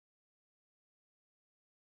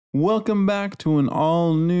Welcome back to an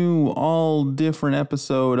all new, all different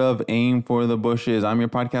episode of Aim for the Bushes. I'm your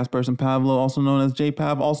podcast person, Pavlo, also known as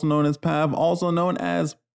JPav, also known as Pav, also known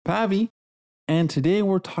as Pavi. And today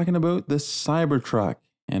we're talking about the Cybertruck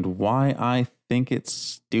and why I think it's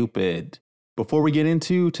stupid. Before we get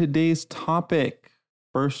into today's topic,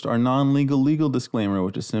 first, our non-legal disclaimer,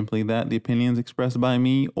 which is simply that the opinions expressed by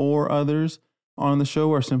me or others on the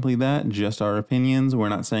show are simply that, just our opinions. We're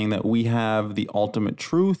not saying that we have the ultimate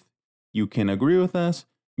truth. You can agree with us.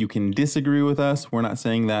 You can disagree with us. We're not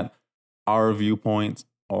saying that our viewpoints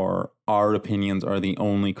or our opinions are the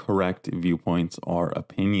only correct viewpoints or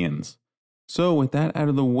opinions. So with that out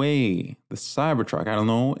of the way, the Cybertruck. I don't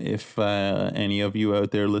know if any of you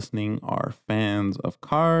out there listening are fans of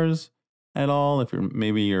cars at all. If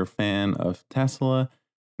you're a fan of Tesla,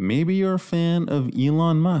 maybe you're a fan of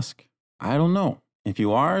Elon Musk. I don't know. If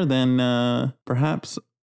you are, then perhaps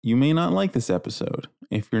you may not like this episode.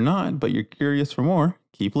 If you're not, but you're curious for more,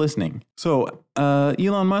 keep listening. So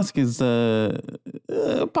Elon Musk is a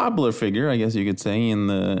popular figure, I guess you could say, in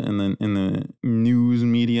the news,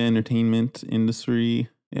 media, entertainment industry.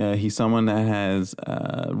 He's someone that has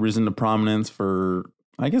risen to prominence for,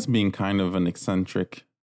 I guess, being kind of an eccentric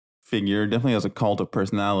figure. Definitely has a cult of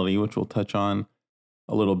personality, which we'll touch on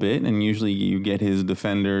a little bit, and usually you get his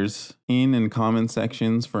defenders in and comment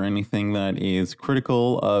sections for anything that is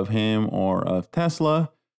critical of him or of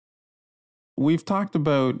Tesla. We've talked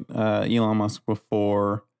about Elon Musk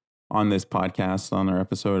before on this podcast, on our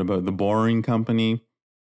episode about the Boring Company,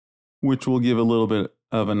 which we'll give a little bit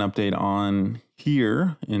of an update on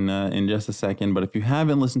here in just a second. But if you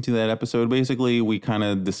haven't listened to that episode, basically we kind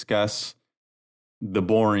of discuss the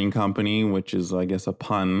Boring Company, which is, I guess, a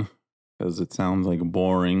pun, because it sounds like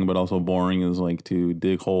boring, but also boring is like to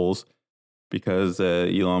dig holes, because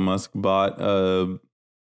Elon Musk bought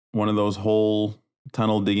one of those hole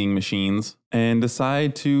tunnel digging machines and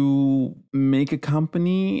decided to make a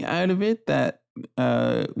company out of it that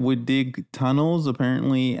would dig tunnels,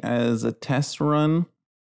 apparently as a test run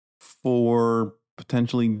for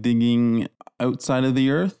potentially digging outside of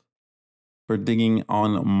the Earth, for digging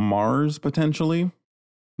on Mars potentially.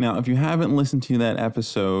 Now, if you haven't listened to that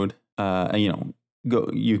episode,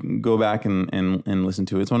 you can go back and listen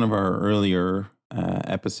to it. It's one of our earlier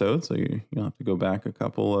episodes, so you'll have to go back a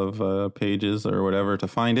couple of pages or whatever to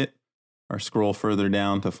find it, or scroll further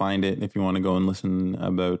down to find it if you want to go and listen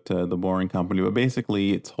about the Boring Company. But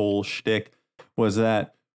basically, its whole shtick was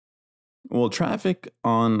that, well, traffic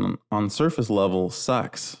on surface level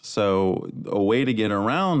sucks. So a way to get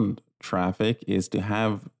around traffic is to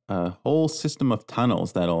have a whole system of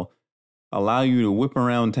tunnels that'll allow you to whip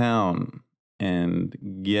around town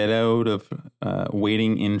and get out of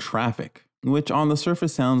waiting in traffic, which on the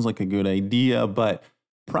surface sounds like a good idea, but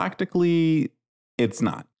practically it's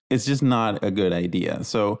not. It's just not a good idea.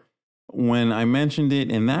 So when I mentioned it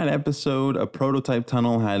in that episode, a prototype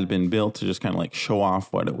tunnel had been built to just kind of like show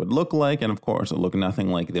off what it would look like. And of course, it looked nothing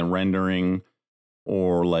like the rendering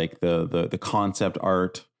or like the concept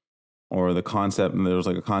art. Or the concept, and there was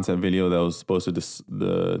like a concept video that was supposed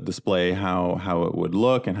to display how it would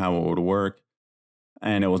look and how it would work.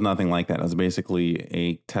 And it was nothing like that. It was basically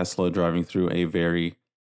a Tesla driving through a very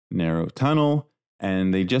narrow tunnel.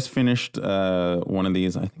 And they just finished one of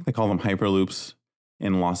these, I think they call them Hyperloops,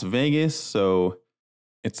 in Las Vegas. So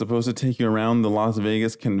it's supposed to take you around the Las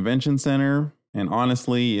Vegas Convention Center. And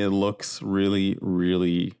honestly, it looks really,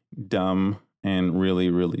 really dumb and really,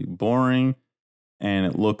 really boring. And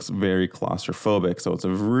it looks very claustrophobic. So it's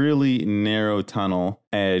a really narrow tunnel.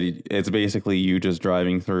 And it's basically you just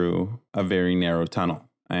driving through a very narrow tunnel.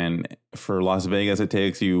 And for Las Vegas, it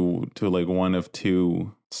takes you to like one of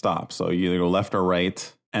two stops. So you either go left or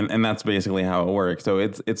right. And that's basically how it works. So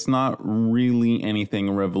it's not really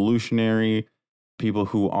anything revolutionary. People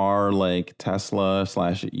who are like Tesla /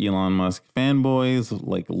 Elon Musk fanboys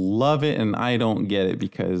like love it. And I don't get it,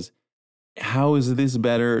 because how is this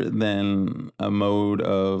better than a mode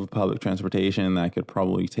of public transportation that could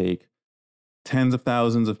probably take tens of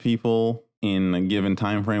thousands of people in a given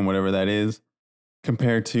time frame, whatever that is,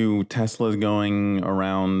 compared to Tesla's going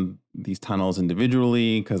around these tunnels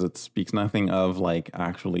individually? Because it speaks nothing of like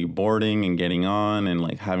actually boarding and getting on and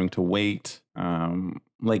like having to wait. To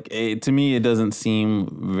me, it doesn't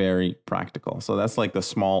seem very practical. So that's like the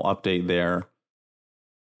small update there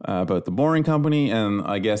about the Boring Company. And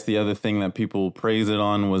I guess the other thing that people praise it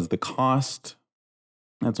on was the cost.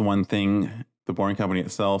 That's one thing the Boring Company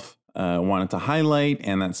itself wanted to highlight,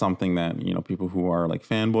 and that's something that, you know, people who are like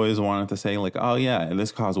fanboys wanted to say, like, oh yeah,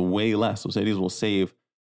 this costs way less. So cities will save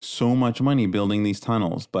so much money building these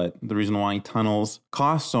tunnels. But the reason why tunnels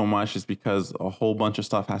cost so much is because a whole bunch of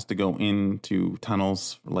stuff has to go into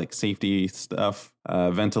tunnels, like safety stuff,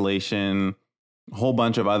 ventilation, a whole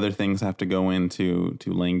bunch of other things have to go into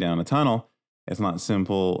laying down a tunnel. It's not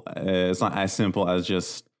simple. It's not as simple as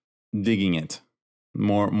just digging it.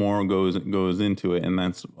 More goes into it, and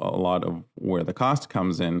that's a lot of where the cost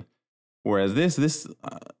comes in. Whereas this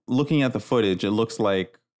looking at the footage, it looks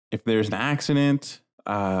like if there's an accident,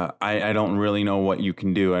 I don't really know what you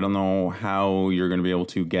can do. I don't know how you're going to be able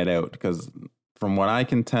to get out, because from what I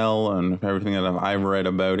can tell and everything that I've read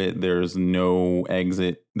about it, there's no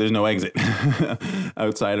exit. There's no exit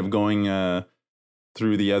outside of going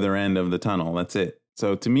through the other end of the tunnel. That's it.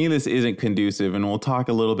 So to me, this isn't conducive, and we'll talk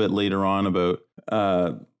a little bit later on about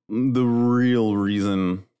the real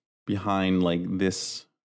reason behind like this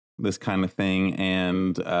kind of thing,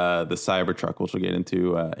 and the Cybertruck, which we'll get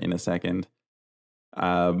into in a second.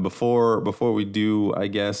 Before we do, I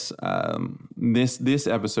guess this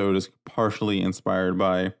episode is partially inspired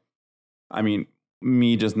by, I mean,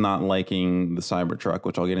 me just not liking the Cybertruck,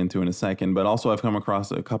 which I'll get into in a second. But also, I've come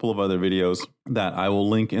across a couple of other videos that I will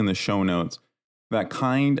link in the show notes that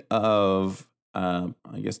kind of, I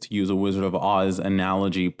guess to use a Wizard of Oz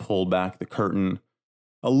analogy, pull back the curtain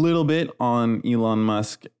a little bit on Elon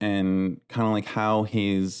Musk and kind of like how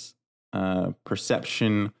his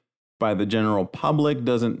perception by the general public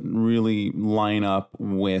doesn't really line up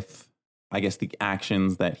with, I guess, the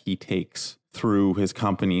actions that he takes through his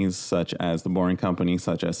companies, such as the Boring Company,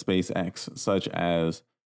 such as SpaceX, such as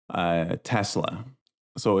Tesla.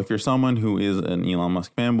 So if you're someone who is an Elon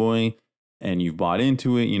Musk fanboy and you've bought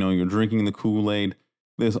into it, you know, you're drinking the Kool-Aid,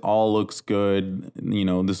 this all looks good. You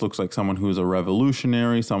know, this looks like someone who's a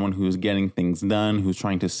revolutionary, someone who's getting things done, who's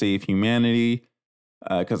trying to save humanity.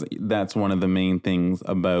 Because that's one of the main things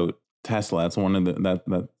about Tesla. That's one of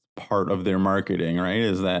that part of their marketing, right?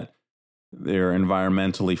 Is that they're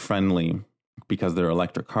environmentally friendly because they're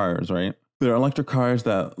electric cars, right? They're electric cars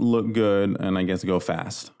that look good and I guess go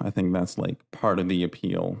fast. I think that's like part of the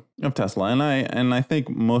appeal of Tesla. And I think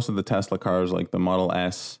most of the Tesla cars, like the Model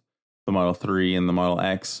S, the Model 3, and the Model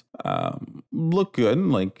X, look good.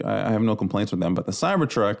 Like I have no complaints with them. But the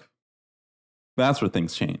Cybertruck, that's where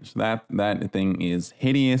things change. That thing is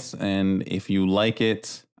hideous, and if you like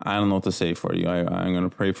it, I don't know what to say for you. I'm going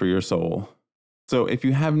to pray for your soul. So if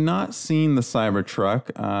you have not seen the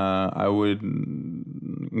Cybertruck, I would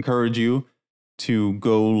encourage you to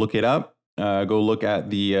go look it up. Go look at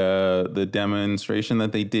the demonstration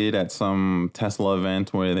that they did at some Tesla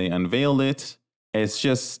event where they unveiled it. It's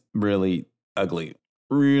just really ugly,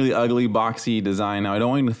 boxy design. Now, I don't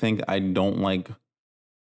want you to think I don't like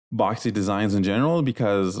boxy designs in general,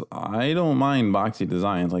 because I don't mind boxy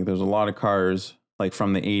designs. Like there's a lot of cars like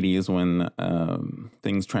from the 80s when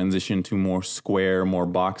things transition to more square, more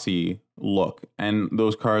boxy look. And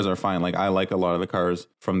those cars are fine. Like I like a lot of the cars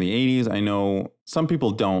from the 80s. I know some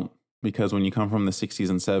people don't, because when you come from the 60s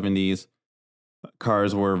and 70s,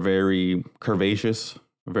 cars were very curvaceous,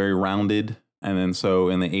 very rounded. And then so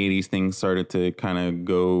in the 80s, things started to kind of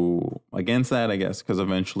go against that, I guess, because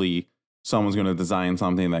eventually someone's going to design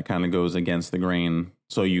something that kind of goes against the grain,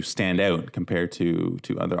 so you stand out compared to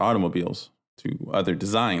other automobiles, to other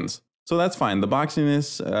designs. So that's fine. The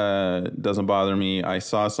boxiness doesn't bother me. I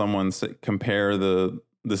saw someone compare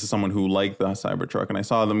this is someone who liked the Cybertruck, and I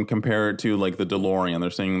saw them compare it to like the DeLorean.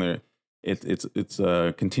 They're saying it's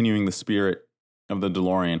continuing the spirit of the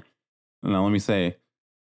DeLorean. Now let me say,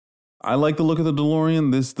 I like the look of the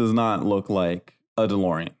DeLorean. This does not look like a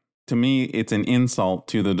DeLorean. To me, it's an insult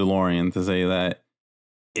to the DeLorean to say that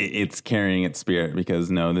it's carrying its spirit, because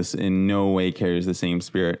no, this in no way carries the same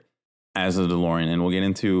spirit as a DeLorean. And we'll get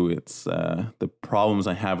into its the problems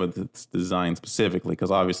I have with its design specifically,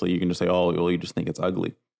 because obviously you can just say, oh, well, you just think it's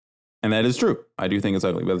ugly. And that is true. I do think it's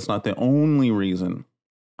ugly, but it's not the only reason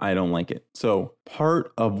I don't like it. So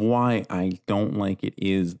part of why I don't like it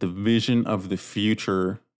is the vision of the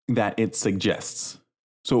future that it suggests.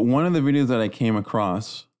 So one of the videos that I came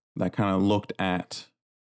across that kind of looked at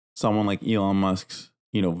someone like Elon Musk's,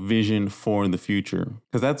 vision for the future,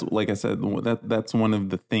 because that's, like I said, that's one of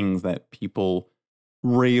the things that people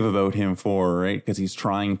rave about him for, right? Because he's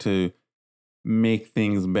trying to make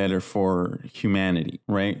things better for humanity,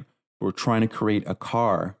 right? We're trying to create a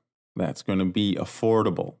car that's going to be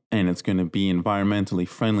affordable, and it's going to be environmentally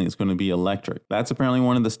friendly. It's going to be electric. That's apparently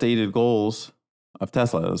one of the stated goals of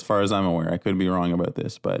Tesla, as far as I'm aware. I could be wrong about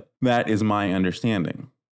this, but that is my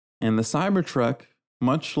understanding. And the Cybertruck,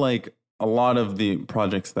 much like a lot of the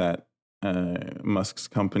projects that Musk's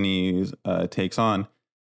company takes on,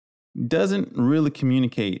 doesn't really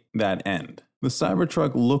communicate that end. The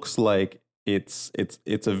Cybertruck looks like it's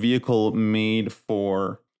a vehicle made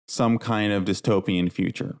for some kind of dystopian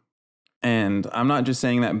future. And I'm not just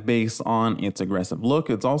saying that based on its aggressive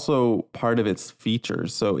look, it's also part of its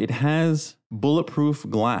features. So it has bulletproof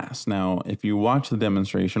glass. Now, if you watch the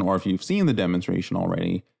demonstration or if you've seen the demonstration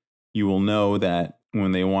already, you will know that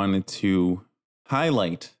when they wanted to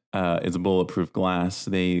highlight its bulletproof glass,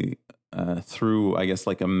 they threw, I guess,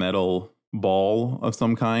 like a metal ball of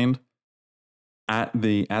some kind at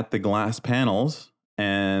the glass panels,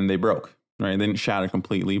 and they broke. Right, they didn't shatter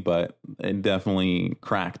completely, but it definitely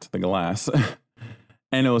cracked the glass.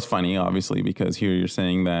 And it was funny, obviously, because here you're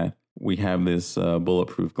saying that we have this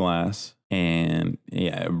bulletproof glass, and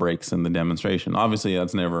yeah, it breaks in the demonstration. Obviously,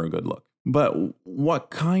 that's never a good look. But what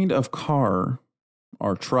kind of car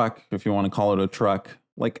or truck, if you want to call it a truck,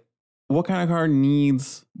 like what kind of car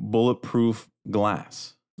needs bulletproof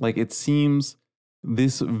glass? Like, it seems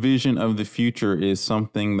this vision of the future is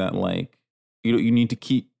something that, like, you need to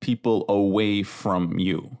keep people away from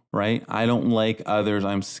you, right? I don't like others.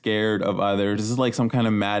 I'm scared of others. This is like some kind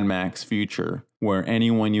of Mad Max future where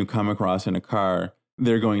anyone you come across in a car,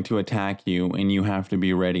 they're going to attack you and you have to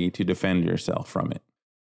be ready to defend yourself from it.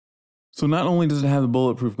 So not only does it have the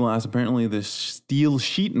bulletproof glass, apparently the steel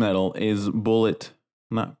sheet metal is bullet,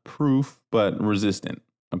 not proof, but resistant,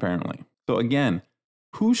 apparently. So again,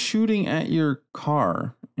 who's shooting at your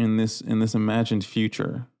car in this imagined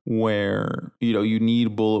future where, you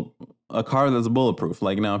need a car that's bulletproof?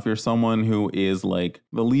 Like, now, if you're someone who is like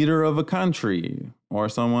the leader of a country or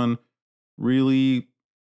someone really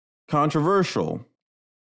controversial,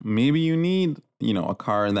 maybe you need, a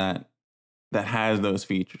car that has those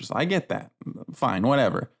features. I get that. Fine,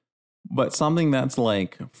 whatever. But something that's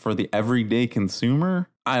like for the everyday consumer,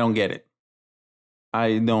 I don't get it.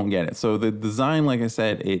 So the design, like I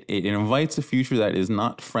said, it invites a future that is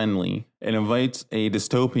not friendly. It invites a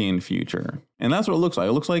dystopian future. And that's what it looks like.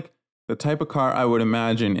 It looks like the type of car I would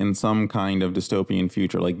imagine in some kind of dystopian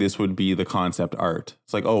future. Like, this would be the concept art.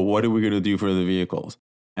 It's like, oh, what are we going to do for the vehicles?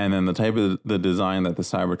 And then the type of the design that the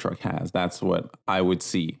Cybertruck has, that's what I would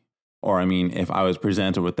see. Or, I mean, if I was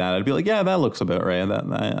presented with that, I'd be like, yeah, that looks about right.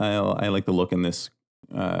 I like the look in this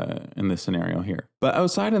scenario here. But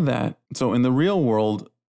outside of that, so in the real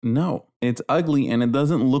world, no, it's ugly and it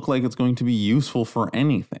doesn't look like it's going to be useful for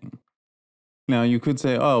anything. Now, you could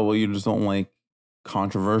say, oh, well, you just don't like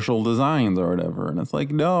controversial designs or whatever. And it's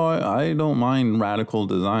like, no, I don't mind radical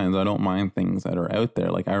designs. I don't mind things that are out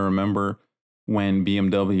there. Like, I remember when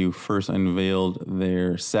BMW first unveiled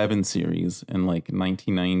their 7 Series in like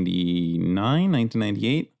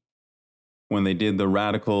 1998, when they did the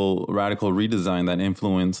radical redesign that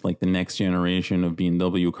influenced like the next generation of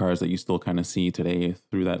BMW cars that you still kind of see today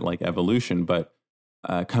through that like evolution. But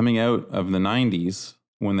coming out of the 90s,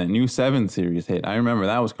 when that new 7 Series hit, I remember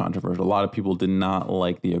that was controversial. A lot of people did not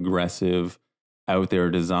like the aggressive, out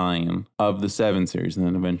there design of the 7 Series, and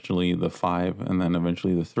then eventually the 5, and then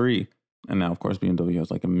eventually the 3. And now, of course, BMW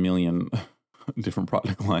has like a million different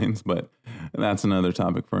product lines, but that's another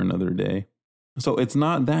topic for another day. So it's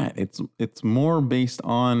not that. It's more based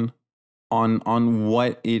on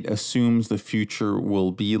what it assumes the future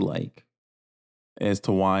will be like as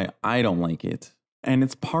to why I don't like it. And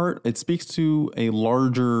it speaks to a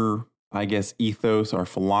larger, I guess, ethos or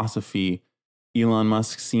philosophy Elon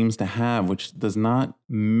Musk seems to have, which does not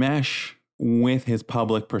mesh with his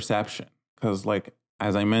public perception. Because, like,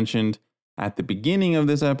 as I mentioned at the beginning of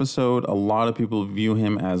this episode, a lot of people view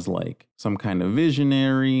him as like some kind of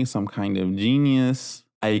visionary, some kind of genius,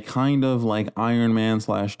 a kind of like Iron Man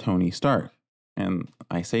 / Tony Stark. And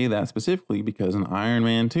I say that specifically because in Iron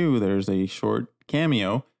Man 2, there's a short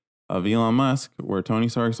cameo of Elon Musk where Tony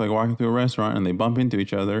Stark's like walking through a restaurant and they bump into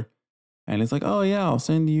each other. And it's like, oh yeah, I'll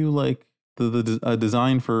send you like a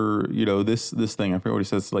design for, this thing. I forget what he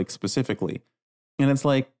says like specifically. And it's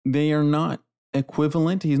like, they are not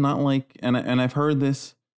equivalent. He's not like, and I've heard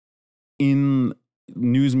this in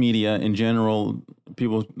news media in general,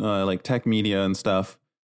 people like tech media and stuff,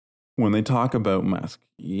 when they talk about Musk,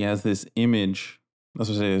 he has this image. Let's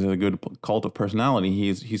just say, is a good cult of personality.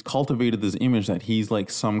 He's cultivated this image that he's like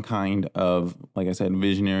some kind of, like I said,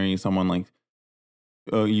 visionary, someone like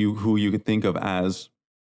who you could think of as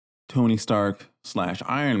Tony Stark /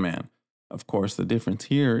 Iron Man. Of course, the difference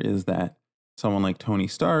here is that someone like Tony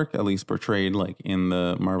Stark, at least portrayed like in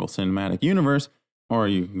the Marvel Cinematic Universe, or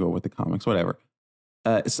you can go with the comics, whatever.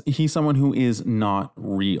 He's someone who is not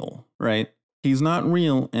real, right? He's not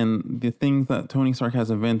real, and the things that Tony Stark has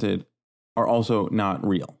invented are also not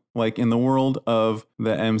real. Like in the world of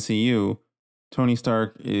the MCU, Tony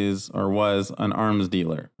Stark is or was an arms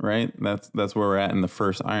dealer, right? That's where we're at in the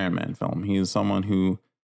first Iron Man film. He's someone who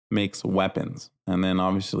makes weapons. And then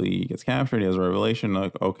obviously he gets captured. He has a revelation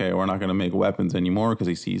like, okay, we're not going to make weapons anymore because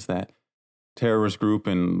he sees that terrorist group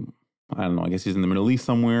and I don't know, I guess he's in the Middle East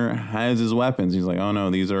somewhere, has his weapons. He's like, oh no,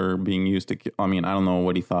 these are being used to kill. I mean, I don't know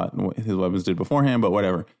what he thought what his weapons did beforehand, but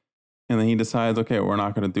whatever. And then he decides, okay, we're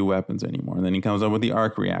not going to do weapons anymore. And then he comes up with the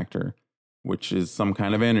arc reactor, which is some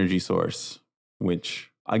kind of energy source,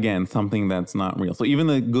 which, again, something that's not real. So even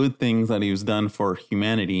the good things that he's done for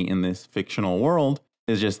humanity in this fictional world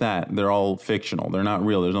is just that. They're all fictional. They're not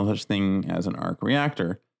real. There's no such thing as an arc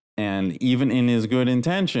reactor. And even in his good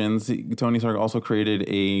intentions, Tony Stark also created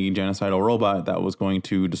a genocidal robot that was going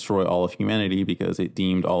to destroy all of humanity because it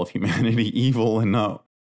deemed all of humanity evil and not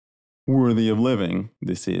worthy of living.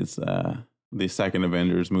 This is the second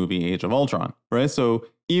Avengers movie, Age of Ultron, right? So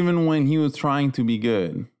even when he was trying to be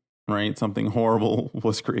good, right, something horrible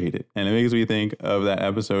was created. And it makes me think of that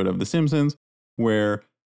episode of The Simpsons where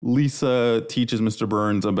Lisa teaches Mr.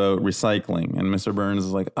 Burns about recycling. And Mr. Burns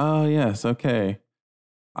is like, oh, yes, okay,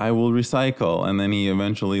 I will recycle. And then he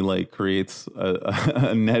eventually like creates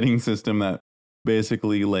a netting system that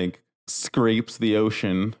basically like scrapes the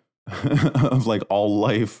ocean of like all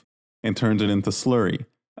life and turns it into slurry.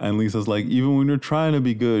 And Lisa's like, even when you're trying to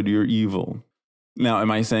be good, you're evil. Now, am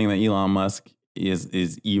I saying that Elon Musk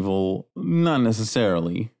is evil? Not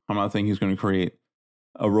necessarily. I'm not saying he's going to create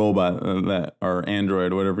a robot that or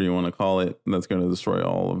android, whatever you want to call it, that's going to destroy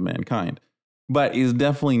all of mankind. But he's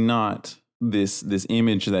definitely not this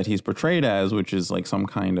image that he's portrayed as, which is like some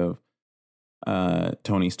kind of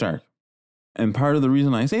Tony Stark. And part of the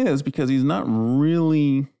reason I say that is because he's not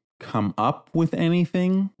really come up with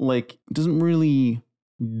anything, like doesn't really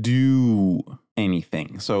do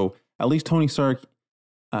anything. So at least Tony Stark,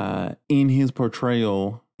 in his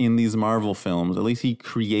portrayal in these Marvel films, at least he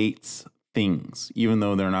creates things, even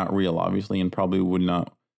though they're not real, obviously, and probably would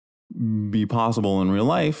not be possible in real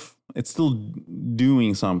life. It's still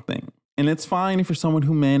doing something. And it's fine for someone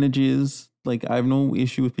who manages, like I have no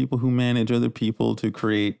issue with people who manage other people to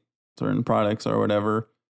create certain products or whatever.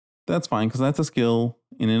 That's fine because that's a skill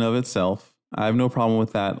in and of itself. I have no problem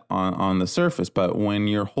with that on the surface. But when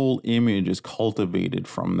your whole image is cultivated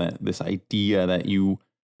from this idea that you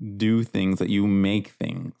do things, that you make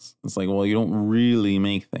things, it's like, well, you don't really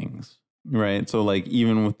make things, right? So like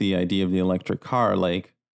even with the idea of the electric car,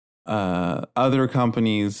 like other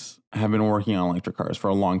companies have been working on electric cars for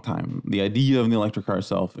a long time. The idea of the electric car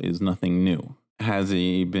itself is nothing new. Has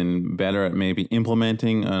he been better at maybe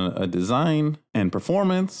implementing a design and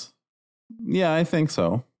performance? Yeah, I think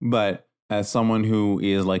so. But as someone who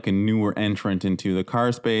is like a newer entrant into the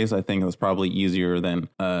car space, I think that's probably easier than,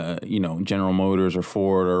 General Motors or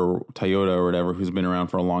Ford or Toyota or whatever, who's been around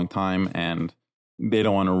for a long time and they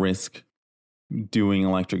don't want to risk doing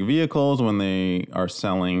electric vehicles when they are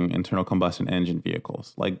selling internal combustion engine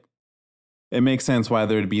vehicles. Like, it makes sense why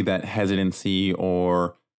there'd be that hesitancy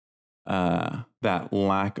or that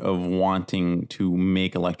lack of wanting to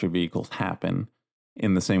make electric vehicles happen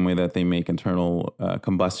in the same way that they make internal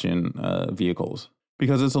combustion vehicles,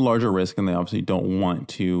 because it's a larger risk and they obviously don't want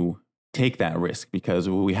to take that risk because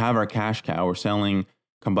we have our cash cow. We're selling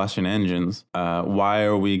combustion engines. Why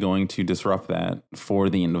are we going to disrupt that for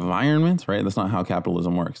the environment, right? That's not how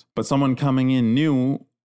capitalism works. But someone coming in new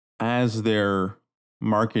as their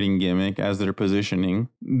marketing gimmick, as their positioning,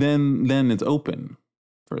 then it's open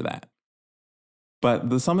for that.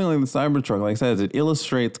 But something like the Cybertruck, like I said, it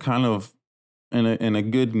illustrates kind of in a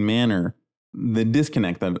good manner the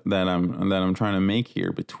disconnect that I'm trying to make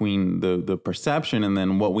here between the perception and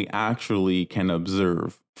then what we actually can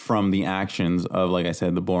observe from the actions of, like I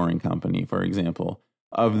said, the Boring Company, for example,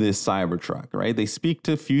 of this Cybertruck, right? They speak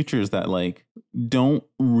to futures that like don't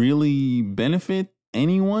really benefit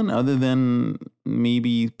anyone other than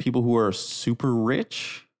maybe people who are super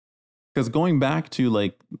rich. Because going back to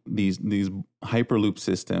like these Hyperloop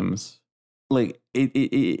systems, like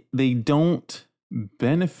they don't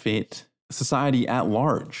benefit society at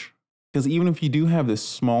large. Because even if you do have this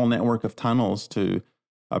small network of tunnels to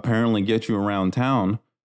apparently get you around town,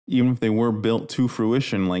 even if they were built to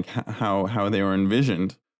fruition, like how they were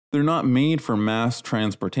envisioned, they're not made for mass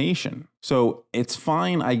transportation. So it's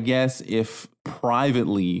fine, I guess, if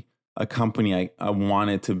privately a company I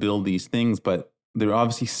wanted to build these things, but they're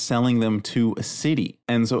obviously selling them to a city.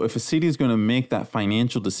 And so if a city is going to make that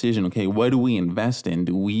financial decision, okay, what do we invest in?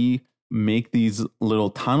 Do we make these little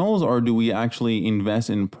tunnels or do we actually invest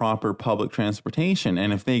in proper public transportation?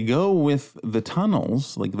 And if they go with the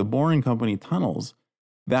tunnels, like the Boring Company tunnels,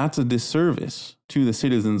 that's a disservice to the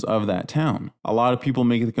citizens of that town. A lot of people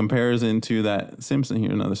make the comparison to that Simpson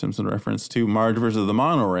here, another Simpson reference to Marge versus the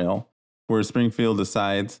monorail, where Springfield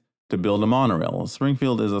decides to build a monorail.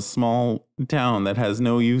 Springfield is a small town that has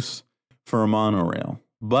no use for a monorail.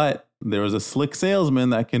 But there was a slick salesman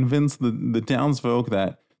that convinced the townsfolk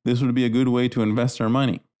that this would be a good way to invest their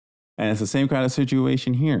money. And it's the same kind of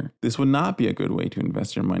situation here. This would not be a good way to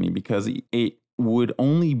invest your money because it would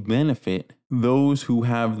only benefit those who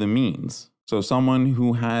have the means. So someone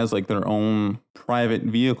who has like their own private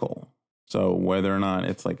vehicle. So whether or not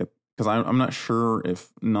it's like because I'm not sure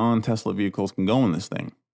if non-Tesla vehicles can go in this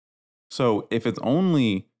thing. So if it's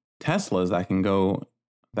only Teslas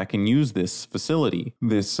that can use this facility,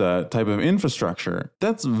 this type of infrastructure,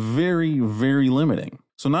 that's very, very limiting.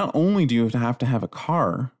 So not only do you have to have a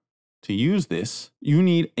car to use this, you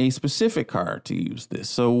need a specific car to use this.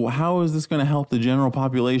 So how is this going to help the general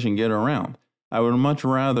population get around? I would much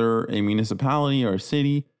rather a municipality or a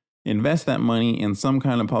city invest that money in some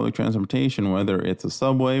kind of public transportation, whether it's a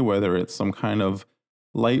subway, whether it's some kind of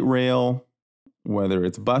light rail, whether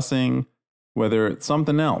it's busing, whether it's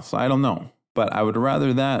something else. I don't know. But I would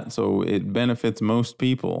rather that so it benefits most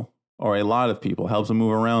people or a lot of people, helps them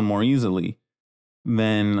move around more easily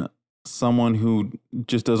than someone who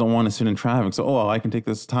just doesn't want to sit in traffic. So, I can take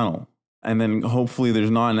this tunnel. And then hopefully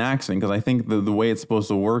there's not an accident, because I think the way it's supposed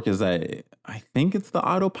to work is that I think it's the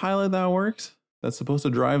autopilot that works. That's supposed to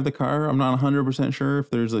drive the car. I'm not 100% sure if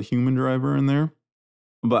there's a human driver in there.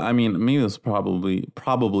 But I mean, maybe this will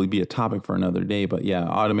probably be a topic for another day. But yeah,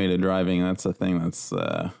 automated driving, that's a thing that's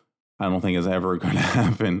I don't think is ever going to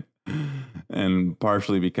happen. And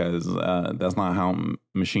partially because that's not how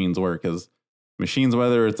machines work. Because machines,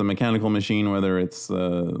 whether it's a mechanical machine, whether it's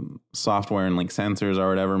software and like sensors or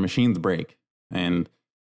whatever, machines break. And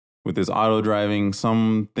with this auto driving,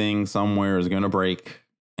 something somewhere is going to break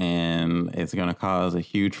and it's going to cause a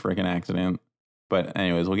huge freaking accident. But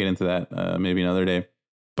anyways, we'll get into that maybe another day.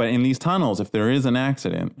 But in these tunnels, if there is an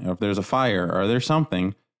accident, or if there's a fire or there's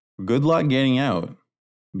something, good luck getting out.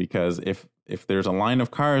 Because if there's a line of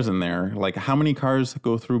cars in there, like how many cars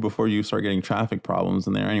go through before you start getting traffic problems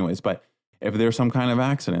in there anyways? But if there's some kind of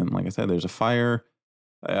accident, like I said, there's a fire,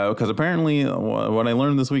 because apparently what I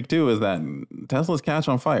learned this week too is that Teslas catch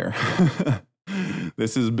on fire.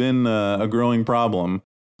 This has been a growing problem.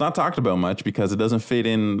 Not talked about much because it doesn't fit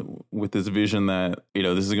in with this vision that,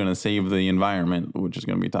 this is going to save the environment, which is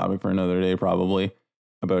going to be a topic for another day probably,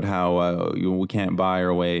 about how we can't buy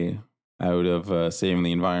our way out of saving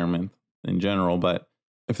the environment in general. But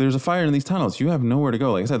if there's a fire in these tunnels, you have nowhere to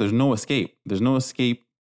go. Like I said, there's no escape. There's no escape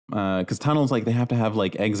because tunnels, like they have to have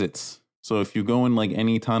like exits. So if you go in like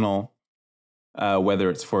any tunnel, whether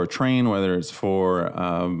it's for a train, whether it's for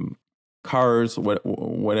cars,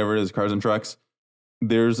 whatever it is, cars and trucks,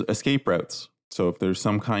 there's escape routes. So if there's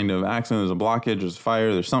some kind of accident, there's a blockage, there's a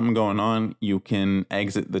fire, there's something going on, you can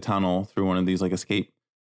exit the tunnel through one of these like escape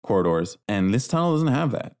corridors. And this tunnel doesn't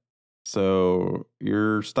have that. So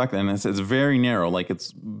you're stuck, and it's very narrow, like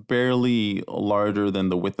it's barely larger than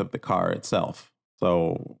the width of the car itself.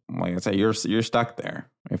 So like I say, you're stuck there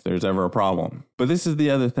if there's ever a problem. But this is the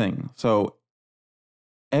other thing. So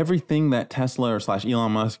everything that Tesla or /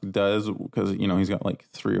 Elon Musk does, because, he's got like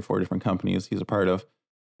 3 or 4 different companies he's a part of,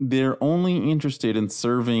 they're only interested in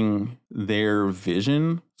serving their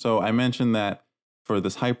vision. So I mentioned that for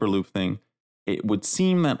this Hyperloop thing, it would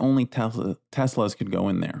seem that only Teslas could go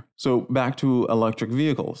in there. So back to electric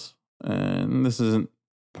vehicles. And this isn't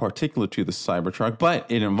particular to the Cybertruck, but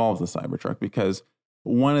it involves the Cybertruck because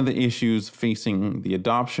one of the issues facing the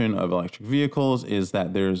adoption of electric vehicles is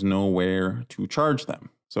that there's nowhere to charge them.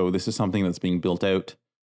 So this is something that's being built out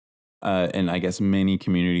in, I guess, many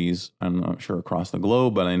communities. I'm not sure across the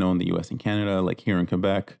globe, but I know in the US and Canada, like here in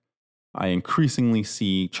Quebec, I increasingly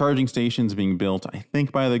see charging stations being built, I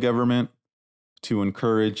think, by the government to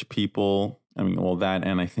encourage people. That,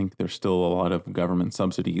 and I think there's still a lot of government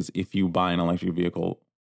subsidies if you buy an electric vehicle,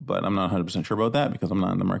 but I'm not 100% sure about that because I'm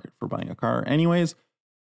not in the market for buying a car anyways.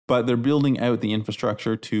 But they're building out the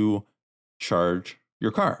infrastructure to charge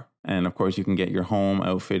your car. And of course, you can get your home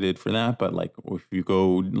outfitted for that. But like if you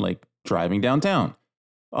go like driving downtown,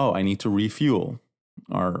 I need to refuel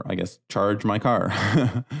or I guess charge my car.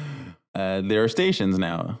 There are stations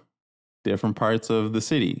now, different parts of the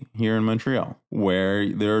city here in Montreal where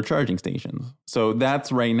there are charging stations. So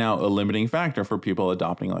that's right now a limiting factor for people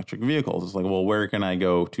adopting electric vehicles. It's like, well, where can I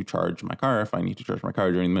go to charge my car if I need to charge my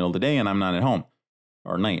car during the middle of the day and I'm not at home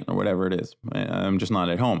or night or whatever it is? I'm just not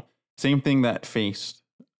at home. Same thing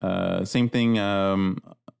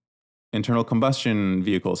internal combustion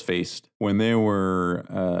vehicles faced when they were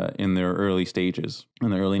in their early stages in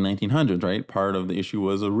the early 1900s, right? Part of the issue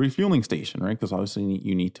was a refueling station, right? Because obviously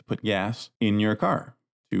you need to put gas in your car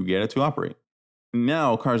to get it to operate.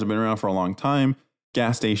 Now cars have been around for a long time.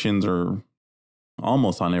 Gas stations are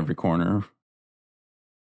almost on every corner.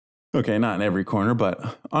 Okay, not in every corner,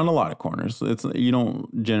 but on a lot of corners. You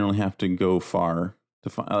don't generally have to go far to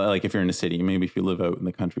find, like if you're in a city. Maybe if you live out in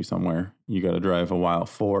the country somewhere, you got to drive a while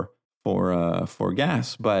for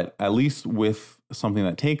gas. But at least with something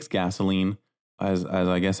that takes gasoline, as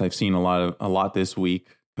I guess I've seen a lot this week,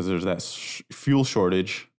 because there's that fuel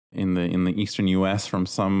shortage in the eastern U.S. from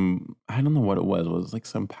some, I don't know what it was like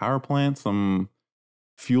some power plant, some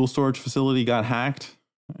fuel storage facility got hacked.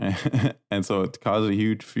 And so it caused a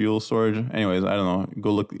huge fuel storage. Anyways, I don't know.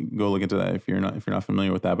 Go look into that if you're not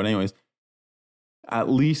familiar with that. But anyways, at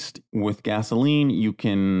least with gasoline, you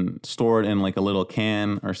can store it in like a little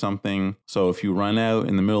can or something. So if you run out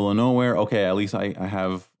in the middle of nowhere, okay, at least I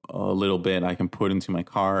have a little bit I can put into my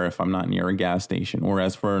car if I'm not near a gas station.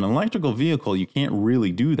 Whereas for an electrical vehicle, you can't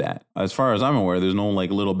really do that. As far as I'm aware, there's no like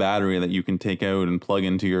little battery that you can take out and plug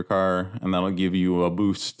into your car, and that'll give you a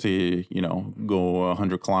boost to, go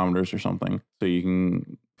 100 kilometers or something. So you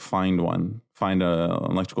can find an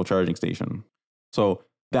electrical charging station. So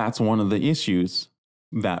that's one of the issues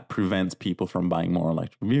that prevents people from buying more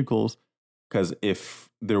electric vehicles. Because if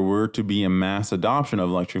there were to be a mass adoption of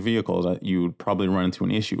electric vehicles, you would probably run into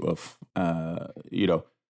an issue of,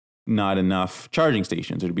 not enough charging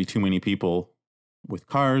stations. There'd be too many people with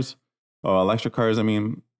electric cars,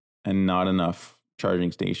 and not enough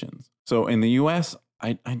charging stations. So in the US,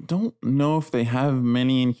 I don't know if they have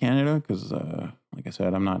many in Canada because, like I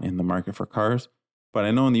said, I'm not in the market for cars. But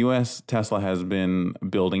I know in the US, Tesla has been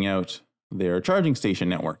building out their charging station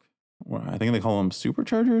network. I think they call them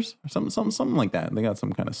superchargers or something like that. They got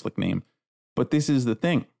some kind of slick name. But this is the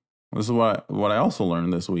thing. This is what I also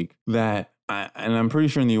learned this week, and I'm pretty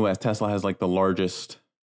sure in the US, Tesla has like the largest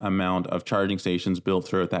amount of charging stations built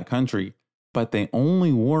throughout that country, but they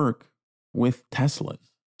only work with Teslas.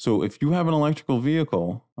 So if you have an electric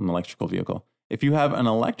vehicle, if you have an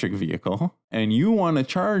electric vehicle and you want to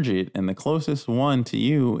charge it and the closest one to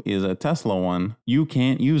you is a Tesla one, you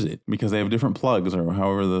can't use it because they have different plugs or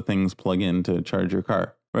however the things plug in to charge your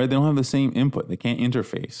car, right? They don't have the same input. They can't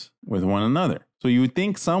interface with one another. So you would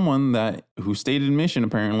think someone whose stated mission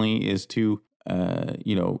apparently is to,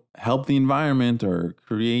 help the environment or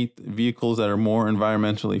create vehicles that are more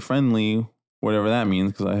environmentally friendly, whatever that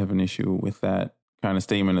means, because I have an issue with that kind of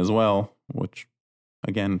statement as well, which,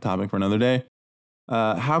 again, topic for another day.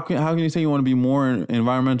 How can you say you want to be more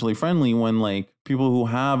environmentally friendly when like people who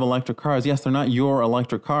have electric cars, yes, they're not your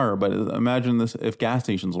electric car, but imagine this if gas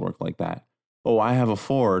stations work like that. Oh, I have a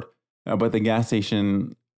Ford, but the gas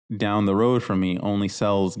station down the road from me only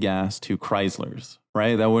sells gas to Chryslers,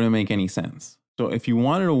 right? That wouldn't make any sense. So if you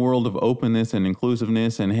wanted a world of openness and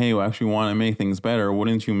inclusiveness and, hey, we actually want to make things better,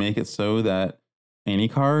 wouldn't you make it so that any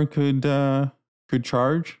car could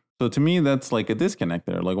charge? So to me, that's like a disconnect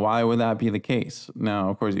there. Like, why would that be the case? Now,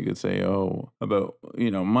 of course, you could say, about,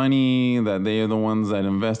 money, that they are the ones that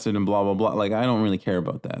invested in blah, blah, blah. Like, I don't really care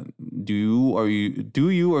about that. Do you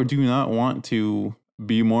or do you not want to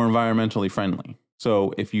be more environmentally friendly?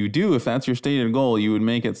 So if that's your stated goal, you would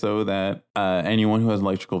make it so that anyone who has an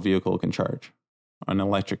electrical vehicle can charge. An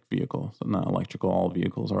electric vehicle. So not electrical, all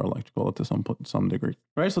vehicles are electrical to some degree.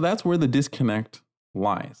 Right? So that's where the disconnect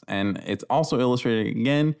lies. And it's also illustrated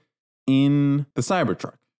again in the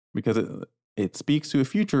Cybertruck, because it speaks to a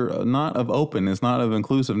future not of openness, not of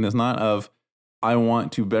inclusiveness, not of I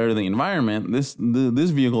want to better the environment. This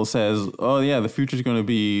vehicle says, oh yeah, the future is going to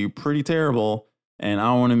be pretty terrible, and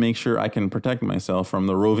I want to make sure I can protect myself from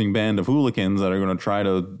the roving band of hooligans that are going to try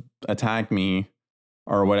to attack me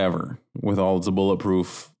or whatever, with all its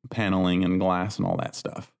bulletproof paneling and glass and all that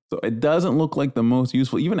stuff. So it doesn't look like the most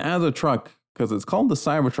useful, even as a truck. Because it's called the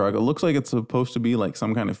Cybertruck. It looks like it's supposed to be like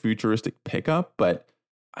some kind of futuristic pickup. But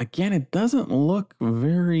again, it doesn't look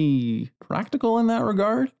very practical in that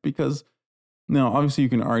regard. Because now, obviously, you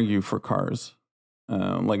can argue for cars,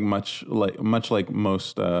 much like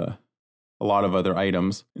most a lot of other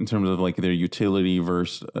items in terms of like their utility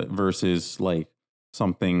versus like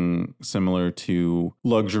something similar to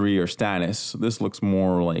luxury or status. This looks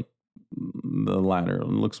more like the latter. It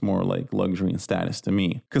looks more like luxury and status to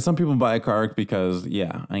me. Because some people buy a car because,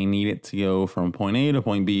 yeah, I need it to go from point A to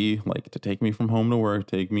point B, like to take me from home to work,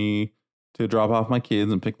 take me to drop off my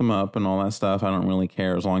kids and pick them up and all that stuff. I don't really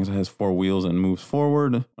care as long as it has four wheels and moves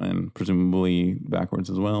forward and presumably backwards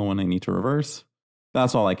as well when I need to reverse.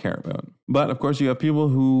 That's all I care about. But of course, you have people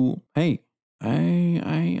who, hey,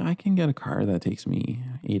 I can get a car that takes me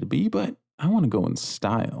A to B, but I want to go in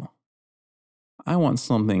style. I want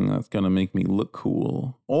something that's going to make me look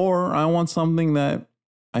cool, or I want something that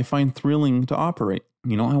I find thrilling to operate.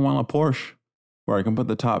 You know, I want a Porsche where I can put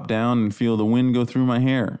the top down and feel the wind go through my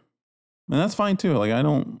hair. And that's fine too. Like, I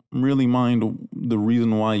don't really mind the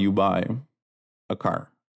reason why you buy a car.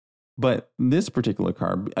 But this particular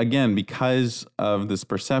car, again, because of this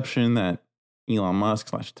perception that Elon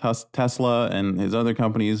Musk / Tesla and his other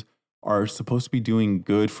companies are supposed to be doing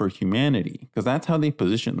good for humanity, because that's how they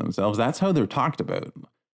position themselves. That's how they're talked about,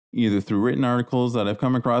 either through written articles that I've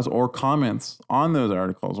come across or comments on those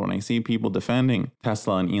articles when I see people defending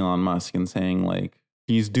Tesla and Elon Musk and saying, like,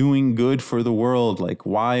 he's doing good for the world. Like,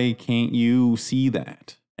 why can't you see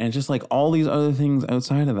that? And just like all these other things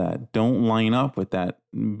outside of that don't line up with that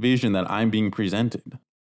vision that I'm being presented.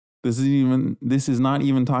 This is not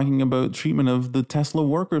even talking about treatment of the Tesla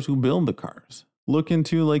workers who build the cars. Look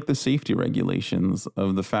into like the safety regulations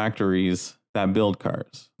of the factories that build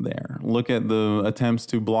cars there. Look at the attempts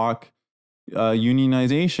to block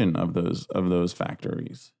unionization of those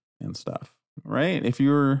factories and stuff. Right? If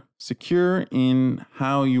you're secure in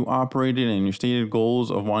how you operated and your stated goals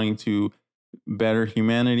of wanting to better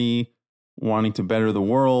humanity, wanting to better the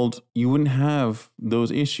world, you wouldn't have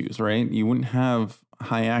those issues, right? You wouldn't have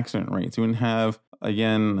high accident rates. You wouldn't have,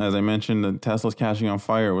 again, as I mentioned, the Tesla's catching on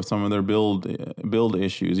fire with some of their build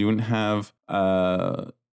issues. You wouldn't have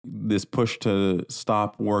this push to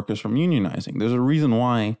stop workers from unionizing. There's a reason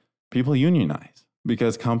why people unionize,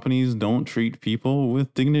 because companies don't treat people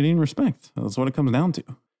with dignity and respect. That's what it comes down to.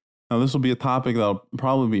 Now, this will be a topic that'll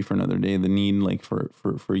probably be for another day, the need like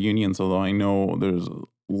for unions, although I know there's a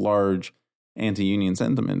large anti-union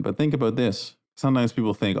sentiment. But think about this. Sometimes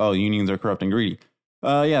people think, oh, unions are corrupt and greedy.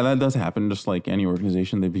 Yeah, that does happen. Just like any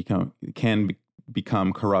organization, they can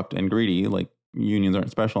become corrupt and greedy. Like, unions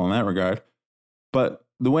aren't special in that regard. But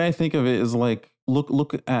the way I think of it is like,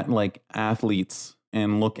 look at like athletes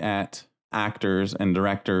and look at actors and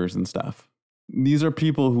directors and stuff. These are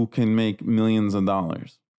people who can make millions of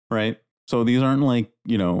dollars. Right. So these aren't like,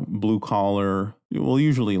 you know, blue collar. Well,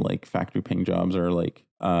 usually like factory paying jobs are like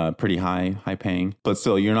pretty high paying. But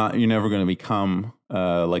still, you're never going to become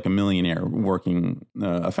like a millionaire working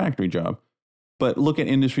a factory job. But look at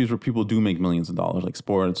industries where people do make millions of dollars, like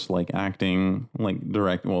sports, like acting, like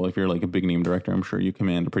direct. Well, if you're like a big name director, I'm sure you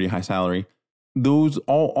command a pretty high salary. Those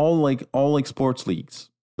all like sports leagues,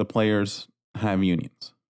 the players have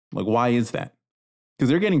unions. Like, why is that? Because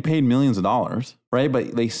they're getting paid millions of dollars, right?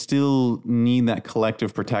 But they still need that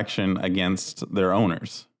collective protection against their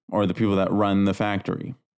owners or the people that run the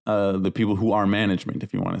factory, the people who are management,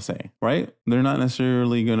 if you want to say, right? They're not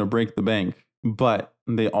necessarily going to break the bank, but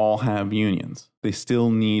they all have unions. They still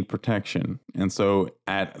need protection. And so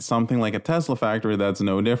at something like a Tesla factory, that's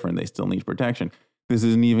no different. They still need protection. This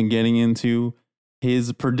isn't even getting into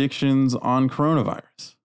his predictions on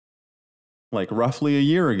coronavirus. Like roughly a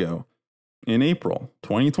year ago, in April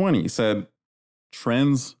 2020, said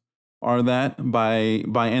trends are that by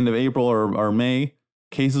end of April or May,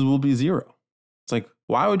 cases will be zero. It's like,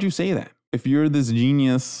 why would you say that? If you're this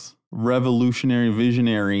genius, revolutionary,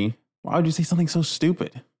 visionary, why would you say something so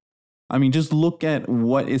stupid? I mean, just look at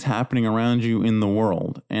what is happening around you in the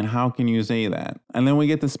world and how can you say that? And then we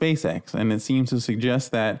get to SpaceX, and it seems to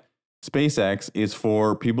suggest that SpaceX is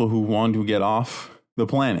for people who want to get off the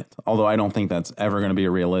planet. Although I don't think that's ever going to be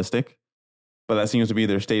realistic. But that seems to be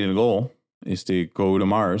their stated goal, is to go to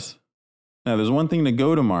Mars. Now, there's one thing to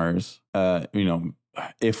go to Mars. You know,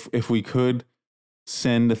 if we could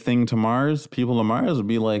send a thing to Mars, people to Mars, would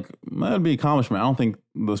be like, that would be an accomplishment. I don't think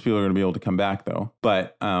those people are going to be able to come back, though.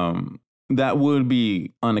 But that would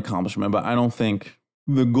be an accomplishment. But I don't think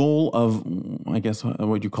the goal of, I guess,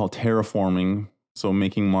 what you call terraforming, so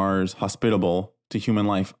making Mars hospitable to human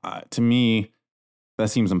life, to me, that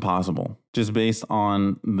seems impossible. Just based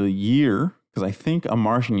on the year. Because I think a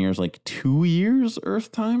Martian year is like 2 years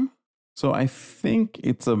Earth time. So I think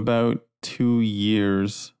it's about 2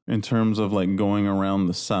 years in terms of like going around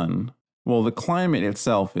the sun. Well, the climate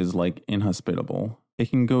itself is like inhospitable. It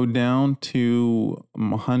can go down to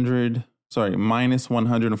minus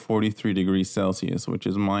 143 degrees Celsius, which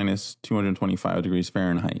is minus 225 degrees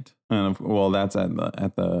Fahrenheit. And well, that's at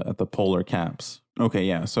the polar caps. Okay,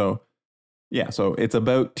 yeah. So it's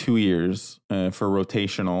about 2 years for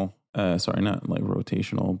rotational. Not like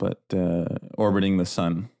rotational, but orbiting the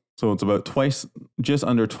sun. So it's about just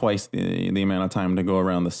under twice the amount of time to go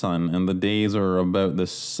around the sun. And the days are about the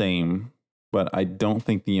same, but I don't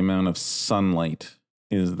think the amount of sunlight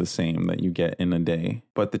is the same that you get in a day.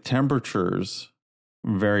 But the temperatures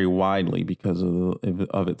very widely because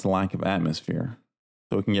of its lack of atmosphere.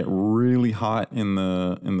 So it can get really hot in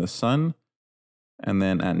the sun, and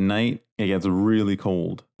then at night it gets really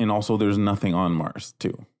cold. And also there's nothing on Mars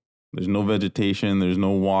too. There's no vegetation, there's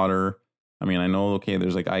no water. I mean, I know, okay,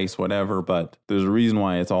 there's like ice, whatever, but there's a reason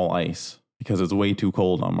why it's all ice, because it's way too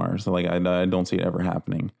cold on Mars. So like I don't see it ever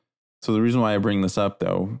happening. So the reason why I bring this up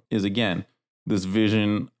though is, again, this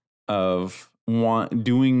vision of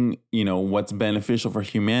doing, what's beneficial for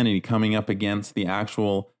humanity, coming up against the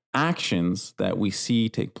actual actions that we see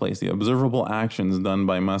take place. The observable actions done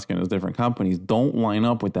by Musk and his different companies don't line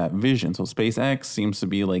up with that vision. So SpaceX seems to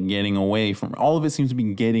be like getting away from, all of it seems to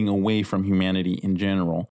be getting away from humanity in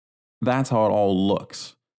general. That's how it all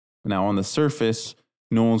looks. Now on the surface,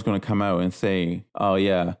 no one's going to come out and say, oh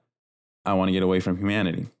yeah, I want to get away from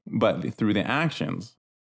humanity. But through the actions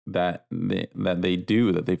that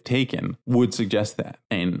they've taken would suggest that.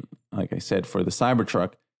 And like I said, for the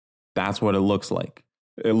Cybertruck, that's what it looks like.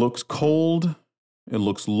 It looks cold. It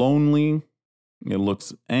looks lonely. It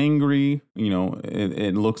looks angry.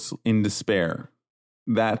 It looks in despair.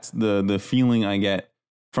 That's the feeling I get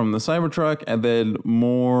from the Cybertruck. And then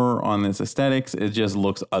more on this aesthetics, it just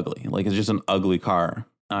looks ugly. Like it's just an ugly car.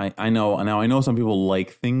 I know some people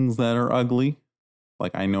like things that are ugly.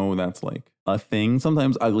 Like I know that's like a thing.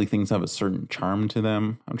 Sometimes ugly things have a certain charm to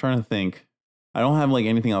them. I'm trying to think. I don't have like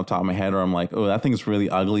anything off the top of my head where I'm like, oh, that thing's really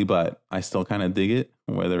ugly, but I still kind of dig it.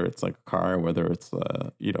 Whether it's like a car, whether it's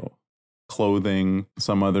clothing,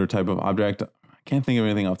 some other type of object. I can't think of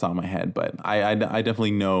anything off the top of my head, but I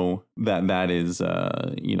definitely know that is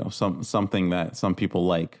something that some people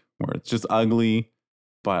like, where it's just ugly,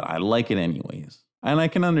 but I like it anyways. And I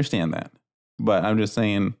can understand that. But I'm just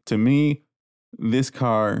saying, to me, this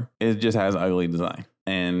car, it just has ugly design.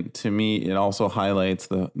 And to me, it also highlights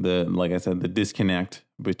the like I said, the disconnect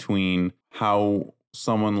between how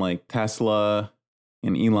someone like Tesla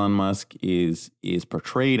and Elon Musk is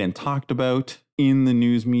portrayed and talked about in the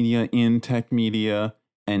news media, in tech media,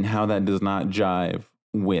 and how that does not jive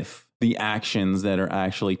with the actions that are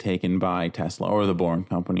actually taken by Tesla or the Boring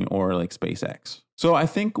Company or like SpaceX. So I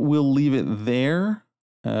think we'll leave it there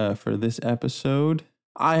for this episode.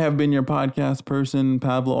 I have been your podcast person,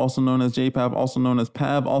 Pavlo, also known as JPav, also known as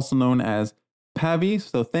Pav, also known as Pavi.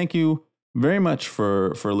 So thank you very much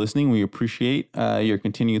for listening. We appreciate your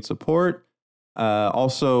continued support.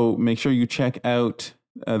 Also, make sure you check out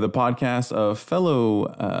the podcast of fellow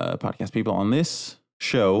podcast people on this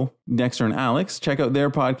show, Dexter and Alex. Check out their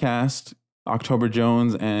podcast, October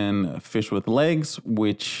Jones and Fish with Legs,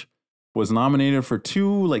 which was nominated for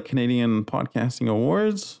 2 like Canadian podcasting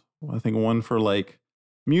awards. I think one for like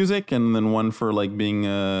music and then one for like being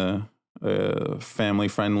a family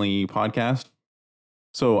friendly podcast.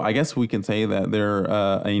 So I guess we can say that they're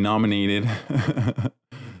a nominated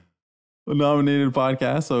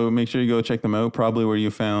podcast. So make sure you go check them out. Probably where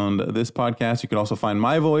you found this podcast. You could also find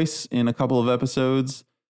my voice in a couple of episodes.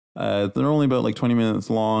 They're only about like 20 minutes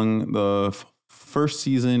long. The first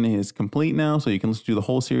season is complete now, so you can listen to the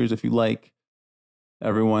whole series if you like.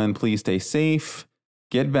 Everyone, please stay safe.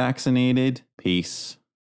 Get vaccinated. Peace.